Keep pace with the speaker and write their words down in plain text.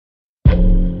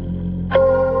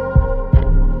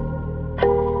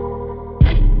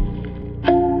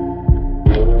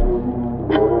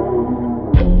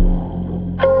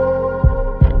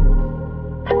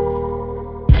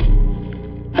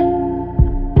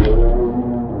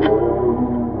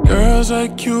girls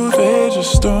like you, they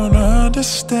just don't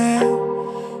understand.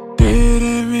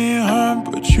 Didn't mean harm,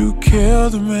 but you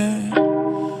killed a man.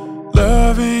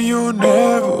 Loving you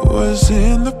never was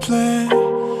in the plan.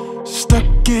 Stuck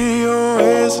in your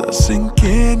ways, I sink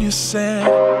in your sand.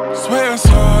 Swear I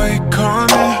saw it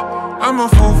coming, I'm a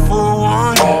fool for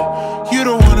wanting. You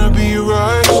don't wanna be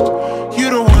rushed,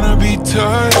 you don't wanna be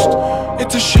touched.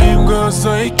 It's a shame girls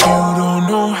like you don't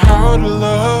know how to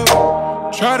love.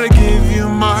 Try to give you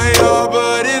my all,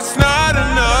 but it's not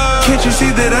enough. Can't you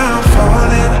see that I'm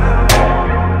falling?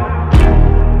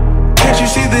 Can't you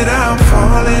see that I'm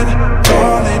falling,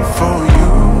 falling for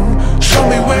you? Show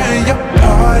me where your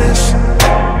heart is.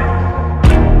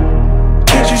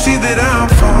 Can't you see that I'm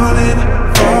falling,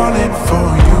 falling for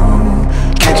you?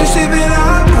 Can't you see that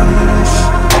I'm honest?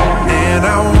 And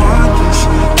I want this.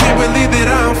 Can't believe that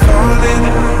I'm falling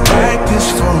like this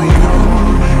for you.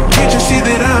 Can't you see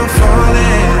that I'm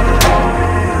falling?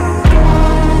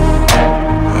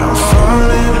 I'm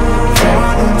falling,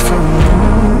 falling for you.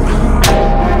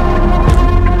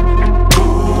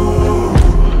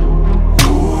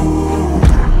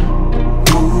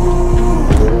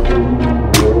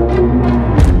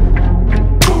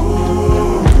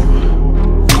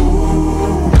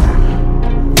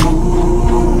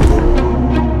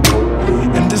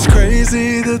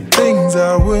 The things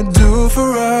I would do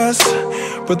for us,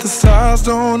 but the stars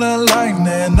don't align,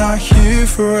 they're not here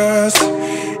for us.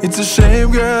 It's a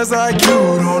shame girls like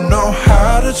you don't know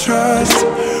how to trust.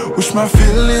 Wish my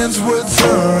feelings would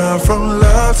turn around from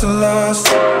love to lust.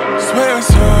 Swear I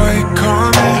saw it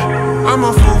coming, I'm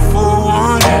a fool for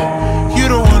wanting. You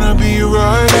don't wanna be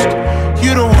rushed,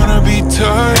 you don't wanna be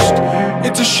touched.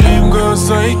 It's a shame girls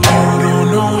like you don't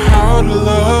know how to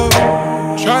love.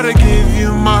 Try to give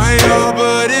you my all,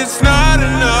 but it's not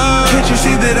enough. Can't you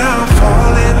see that I'm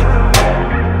falling?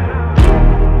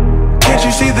 Can't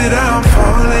you see that I'm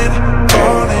falling,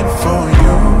 falling for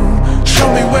you? Show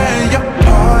me where your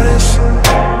heart is.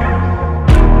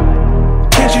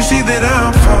 Can't you see that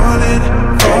I'm falling,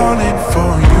 falling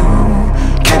for you?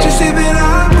 Can't you see that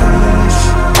I'm honest?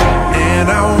 And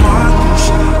I want this.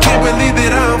 Can't believe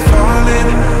that I'm falling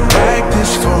like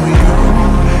this for you.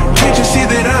 Can't you see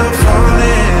that I'm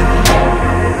falling?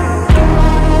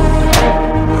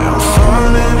 I'm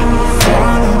falling,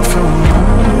 falling for you.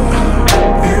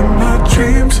 In my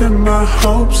dreams and my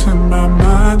hopes in my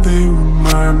mind, they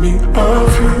remind me of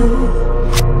you.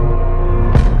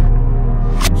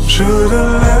 Should've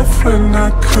left when I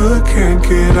could, can't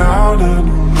get out, I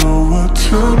don't know what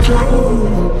to do.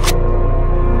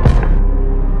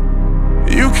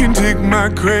 You can dig my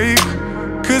grave,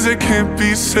 cause it can't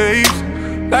be saved.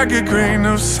 Like a grain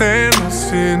of sand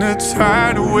lost in a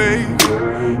tidal wave.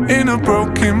 In a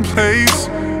broken place,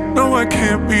 no I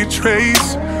can't be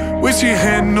traced. Wish you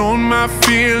had known my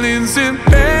feelings in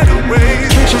better ways.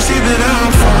 Can't you see that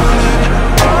I'm falling?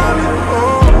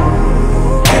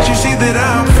 Can't you see that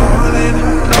I'm falling,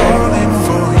 falling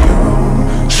for you?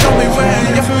 Show me where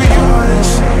you're for you.